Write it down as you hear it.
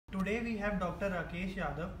today we have Dr. Rakesh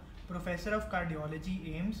Yadav, Professor of Cardiology,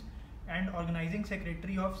 AIIMS, and Organizing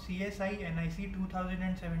Secretary of CSINIC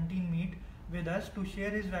 2017 meet with us to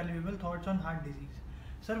share his valuable thoughts on heart disease.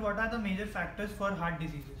 Sir, what are the major factors for heart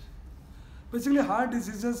diseases? Basically, heart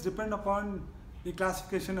diseases depend upon the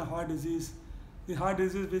classification of heart disease. The heart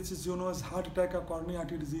disease which is as heart attack or coronary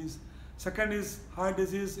artery disease. Second is heart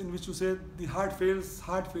disease in which you say the heart fails,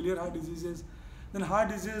 heart failure, heart diseases. Then heart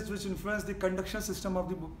disease which influence the conduction system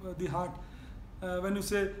of the heart. When you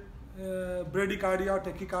say bradycardia or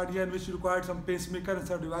tachycardia, in which you require some pacemaker and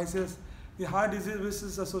some devices. The heart disease which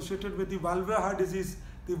is associated with the valvular heart disease,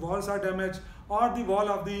 the valves are damaged or the wall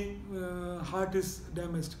of the heart is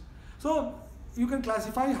damaged. So you can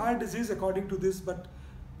classify heart disease according to this, but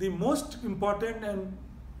the most important and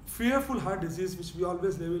fearful heart disease which we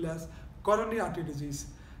always label as coronary artery disease.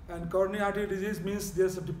 And coronary artery disease means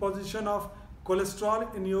there's a deposition of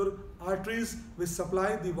cholesterol in your arteries which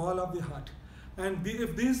supply the wall of the heart. And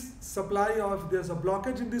if this supply of there's a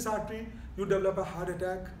blockage in this artery, you develop a heart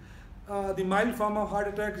attack. The mild form of heart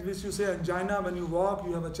attack, which you say angina, when you walk,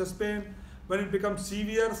 you have a chest pain. When it becomes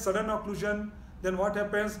severe, sudden occlusion, then what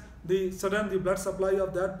happens? The blood supply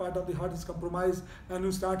of that part of the heart is compromised, and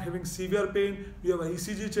you start having severe pain. You have a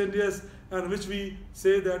ECG changes, and which we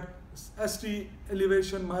say that ST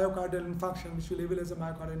elevation myocardial infarction, which we label as a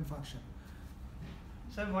myocardial infarction.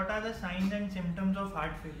 Sir, what are the signs and symptoms of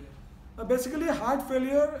heart failure? Basically, heart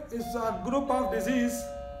failure is a group of disease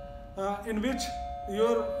in which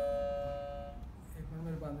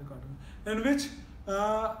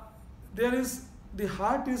the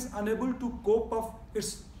heart is unable to cope of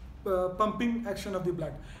its pumping action of the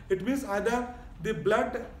blood. It means either the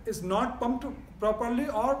blood is not pumped properly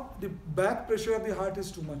or the back pressure of the heart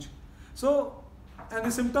is too much. So, and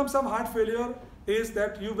the symptoms of heart failure is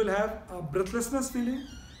that you will have a breathlessness feeling.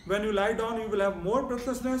 When you lie down, you will have more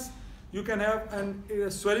breathlessness. You can have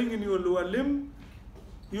a swelling in your lower limb.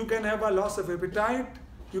 You can have a loss of appetite.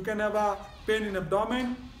 You can have a pain in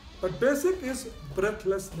abdomen. But basic is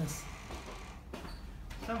breathlessness.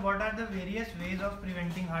 So what are the various ways of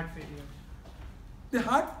preventing heart failure?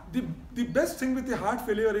 The best thing with the heart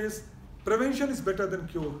failure is prevention is better than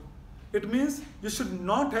cure. It means you should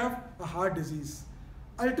not have a heart disease.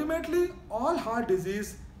 Ultimately, all heart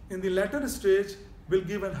disease in the later stage will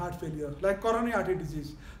give a heart failure, like coronary artery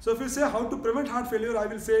disease. So if you say how to prevent heart failure, I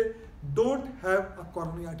will say don't have a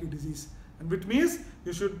coronary artery disease. And which means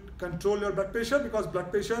you should control your blood pressure, because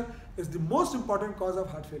blood pressure is the most important cause of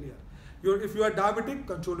heart failure. If you are diabetic,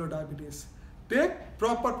 control your diabetes. Take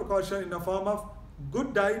proper precaution in the form of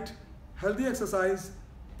good diet, healthy exercise,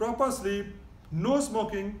 proper sleep, no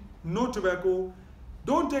smoking, no tobacco,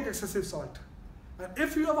 don't take excessive salt. And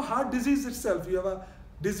if you have a heart disease itself, you have a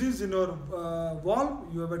disease in your wall,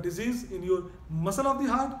 you have a disease in your muscle of the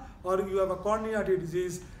heart, or you have a coronary artery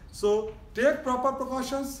disease, so take proper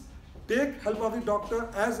precautions, take help of the doctor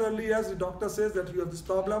as early as the doctor says that you have this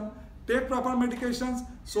problem. Take proper medications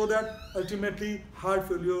so that ultimately heart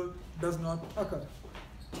failure does not occur.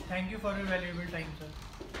 Thank you for your valuable time, sir.